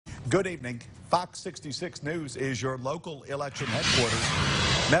Good evening. Fox 66 News is your local election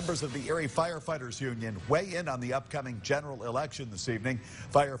headquarters. Members of the Erie Fire Fighters Union weigh in on the upcoming general election this evening.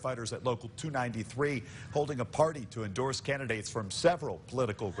 Firefighters at Local 293 holding a party to endorse candidates from several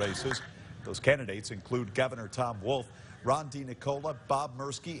political races. Those candidates include Governor Tom Wolf, Ron DeNicola, Bob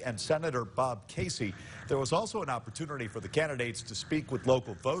Mursky, and Senator Bob Casey. There was also an opportunity for the candidates to speak with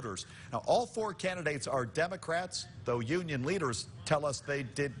local voters. Now, all four candidates are Democrats, though union leaders tell us they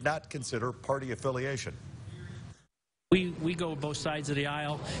did not consider party affiliation. We go both sides of the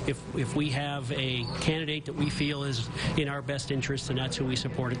aisle. If we have a candidate that we feel is in our best interest, and that's who we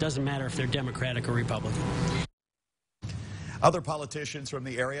support. It doesn't matter if they're Democratic or Republican. Other politicians from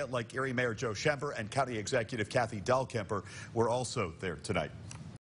the area, like Erie Mayor Joe Schember and County Executive Kathy Dahlkemper, were also there tonight.